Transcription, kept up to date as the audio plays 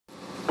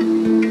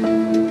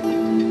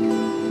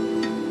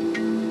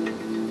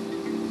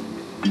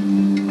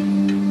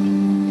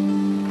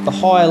The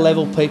higher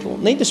level people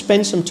need to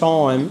spend some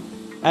time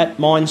at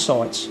mine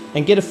sites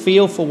and get a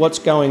feel for what's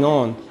going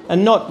on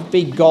and not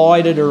be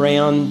guided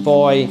around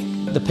by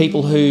the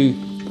people who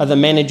are the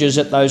managers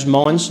at those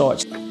mine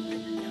sites.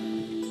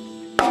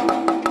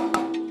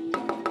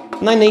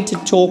 And they need to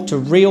talk to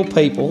real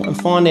people and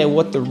find out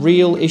what the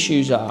real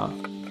issues are.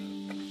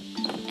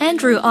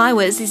 Andrew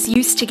Iwas is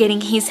used to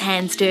getting his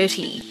hands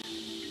dirty.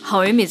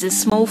 Home is a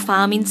small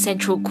farm in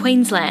central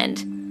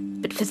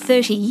Queensland, but for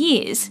 30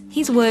 years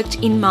he's worked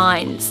in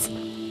mines.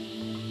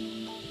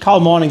 Coal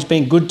mining's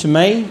been good to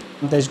me.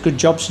 There's good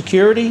job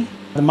security.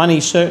 The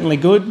money's certainly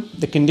good.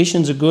 The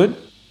conditions are good.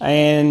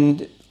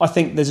 And I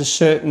think there's a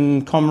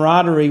certain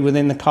camaraderie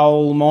within the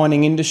coal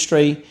mining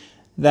industry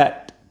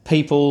that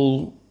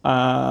people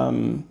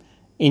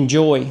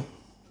enjoy.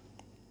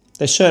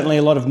 There's certainly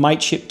a lot of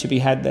mateship to be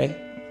had there.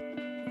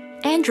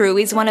 Andrew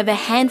is one of a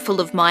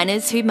handful of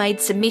miners who made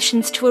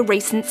submissions to a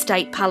recent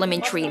state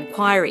parliamentary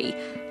inquiry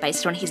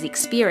based on his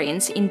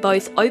experience in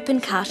both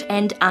open cut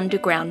and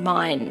underground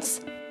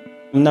mines.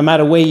 No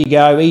matter where you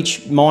go,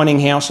 each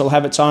mining house will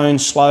have its own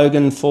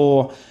slogan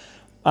for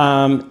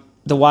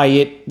the way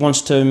it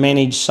wants to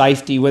manage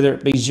safety, whether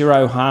it be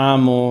zero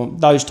harm or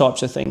those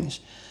types of things.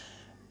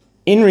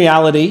 In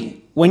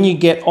reality, when you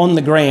get on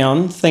the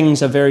ground,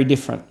 things are very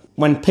different.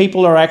 When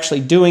people are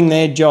actually doing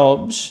their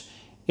jobs,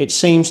 it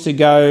seems to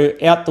go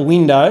out the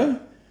window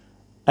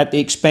at the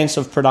expense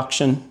of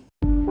production.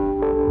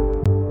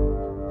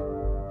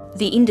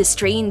 The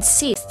industry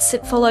insists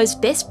it follows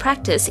best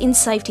practice in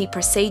safety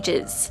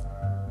procedures.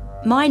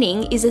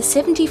 Mining is a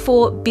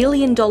 $74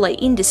 billion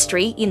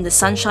industry in the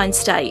Sunshine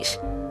State,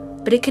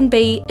 but it can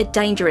be a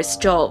dangerous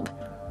job.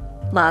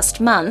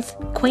 Last month,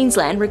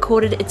 Queensland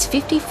recorded its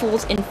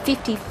 54th and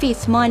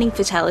 55th mining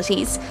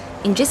fatalities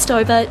in just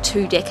over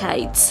 2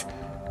 decades,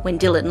 when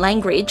Dylan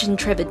Langridge and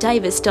Trevor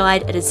Davis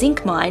died at a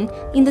zinc mine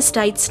in the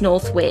state's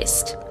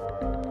northwest.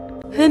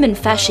 Herman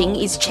Fashing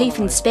is Chief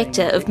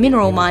Inspector of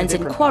Mineral Mines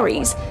and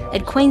Quarries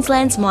at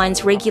Queensland's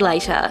mines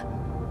regulator.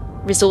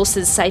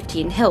 Resources Safety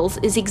and Health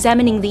is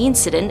examining the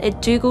incident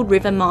at Dugald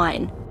River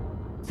Mine.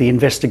 The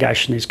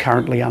investigation is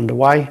currently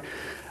underway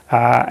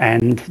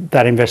and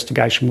that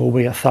investigation will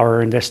be a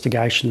thorough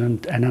investigation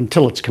and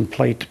until it's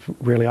complete,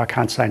 really I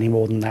can't say any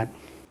more than that.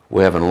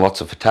 We're having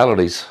lots of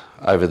fatalities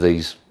over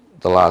the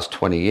last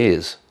 20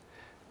 years.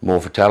 More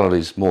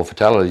fatalities,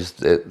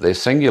 they're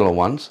singular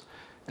ones,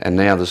 and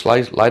now this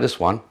latest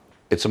one,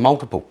 it's a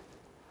multiple.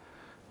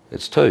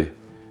 It's 2.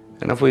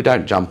 And if we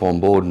don't jump on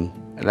board and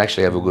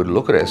actually have a good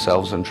look at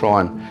ourselves and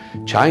try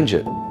and change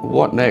it,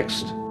 what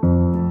next?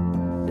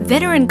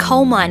 Veteran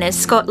coal miner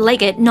Scott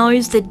Leggett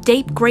knows the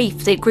deep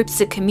grief that grips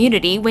the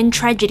community when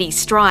tragedy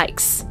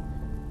strikes.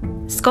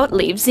 Scott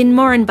lives in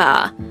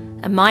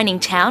Moranbah, a mining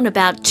town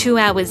about 2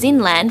 hours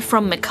inland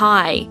from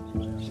Mackay.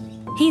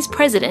 He's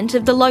president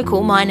of the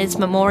local Miners'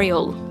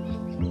 Memorial.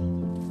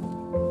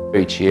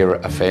 Each year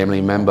a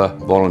family member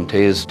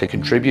volunteers to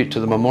contribute to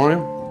the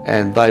memorial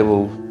and they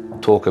will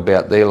talk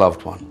about their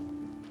loved one,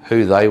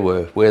 who they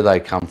were, where they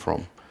come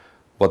from,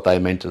 what they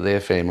meant to their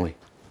family.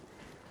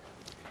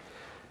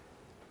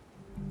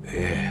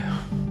 Yeah.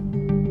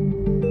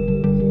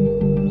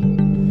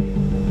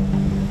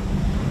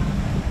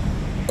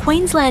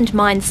 Queensland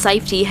mine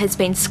safety has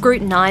been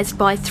scrutinised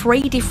by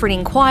 3 different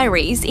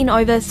inquiries in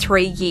over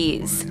 3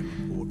 years.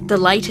 The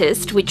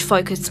latest, which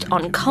focused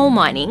on coal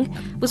mining,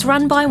 was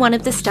run by one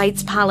of the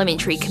state's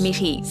parliamentary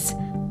committees.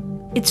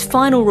 Its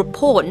final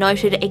report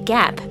noted a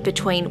gap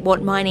between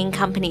what mining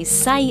companies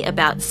say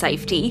about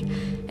safety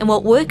and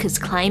what workers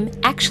claim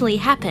actually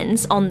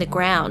happens on the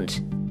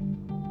ground.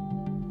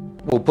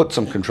 We'll put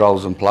some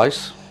controls in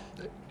place.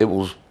 It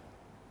will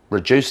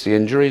reduce the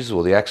injuries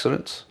or the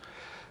accidents.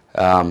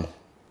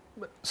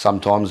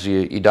 Sometimes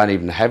you don't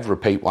even have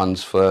repeat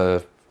ones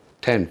for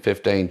 10,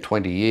 15,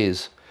 20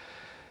 years.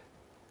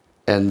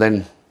 And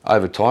then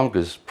over time,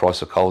 because the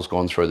price of coal's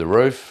gone through the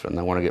roof and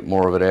they want to get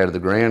more of it out of the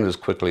ground as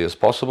quickly as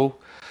possible,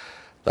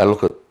 they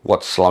look at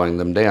what's slowing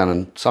them down,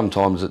 and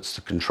sometimes it's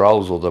the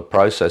controls or the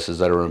processes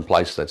that are in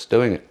place that's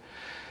doing it.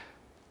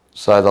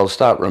 So they'll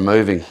start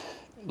removing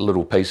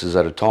little pieces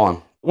at a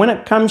time. When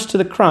it comes to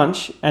the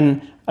crunch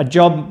and a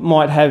job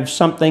might have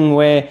something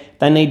where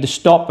they need to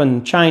stop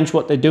and change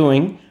what they're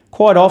doing,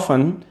 quite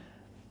often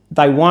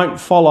they won't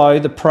follow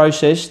the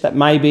process that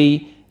may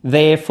be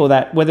there for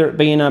that, whether it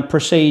be in a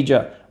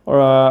procedure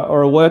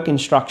or a work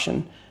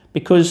instruction,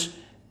 because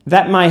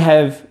that may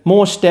have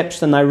more steps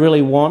than they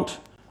really want,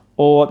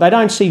 or they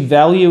don't see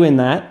value in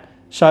that,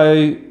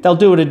 so they'll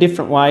do it a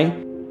different way.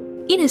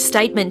 In a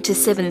statement to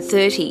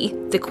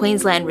 7:30, the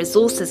Queensland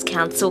Resources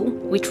Council,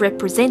 which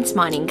represents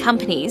mining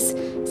companies,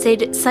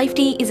 said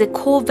safety is a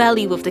core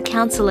value of the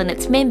council and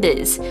its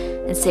members,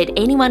 and said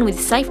anyone with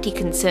safety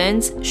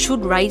concerns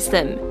should raise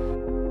them.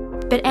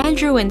 But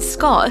Andrew and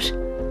Scott,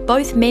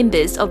 both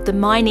members of the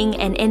Mining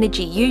and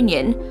Energy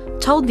Union,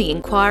 told the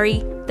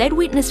inquiry they'd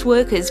witnessed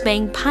workers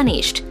being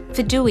punished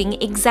for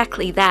doing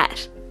exactly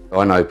that.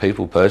 I know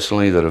people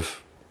personally that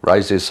have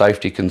raise their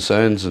safety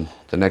concerns, and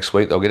the next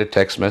week they'll get a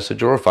text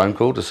message or a phone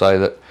call to say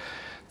that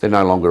they're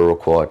no longer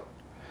required.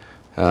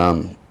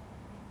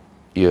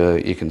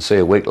 You can see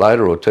a week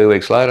later or 2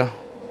 weeks later,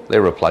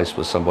 they're replaced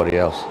with somebody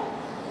else.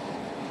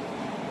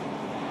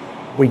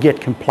 We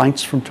get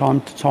complaints from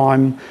time to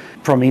time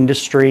from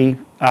industry,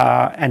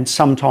 and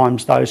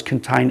sometimes those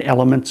contain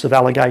elements of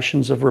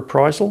allegations of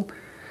reprisal.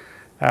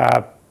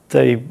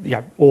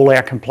 All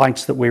our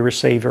complaints that we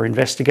receive are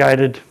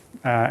investigated,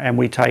 and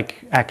we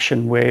take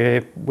action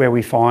where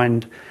we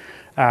find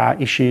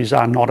issues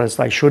are not as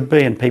they should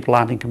be and people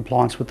aren't in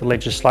compliance with the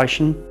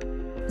legislation.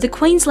 The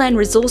Queensland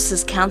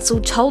Resources Council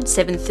told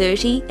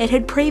 730 it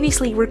had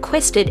previously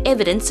requested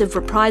evidence of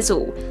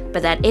reprisal,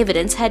 but that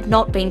evidence had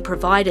not been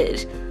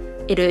provided.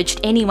 It urged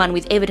anyone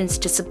with evidence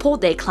to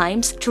support their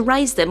claims to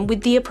raise them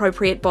with the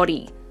appropriate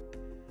body.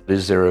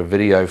 Is there a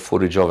video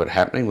footage of it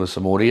happening with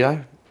some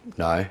audio?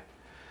 No.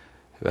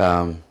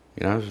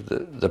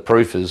 The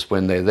proof is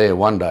when they're there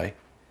one day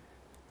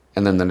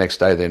and then the next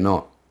day they're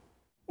not.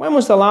 When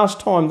was the last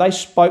time they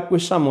spoke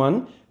with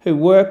someone who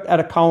worked at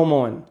a coal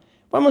mine?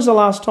 When was the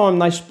last time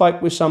they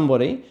spoke with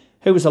somebody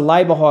who was a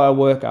labour hire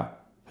worker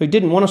who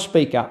didn't want to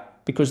speak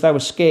up because they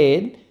were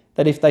scared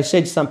that if they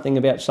said something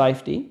about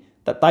safety,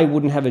 that they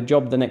wouldn't have a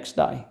job the next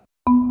day?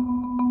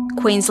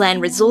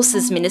 Queensland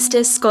Resources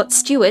Minister Scott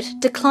Stewart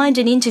declined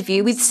an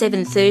interview with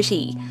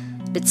 730,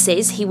 but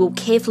says he will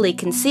carefully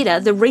consider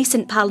the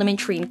recent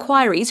parliamentary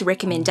inquiry's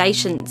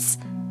recommendations.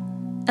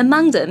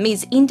 Among them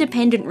is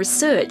independent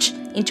research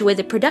into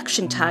whether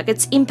production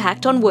targets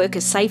impact on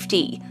worker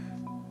safety.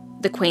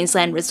 The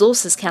Queensland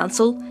Resources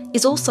Council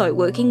is also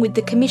working with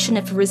the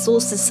Commissioner for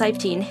Resources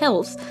Safety and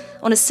Health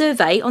on a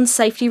survey on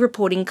safety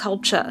reporting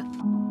culture.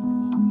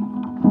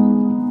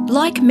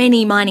 Like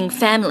many mining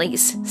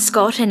families,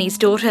 Scott and his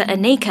daughter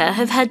Anika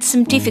have had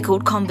some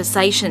difficult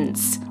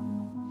conversations.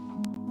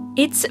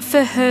 It's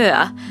for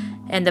her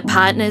and the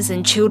partners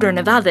and children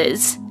of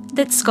others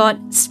that Scott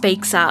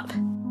speaks up.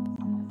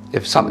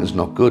 If something's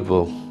not good,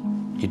 well,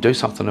 you do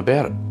something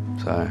about it.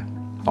 So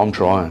I'm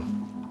trying.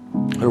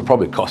 It'll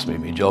probably cost me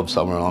my job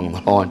somewhere along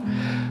the line,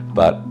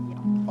 but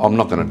I'm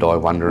not going to die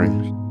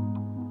wondering.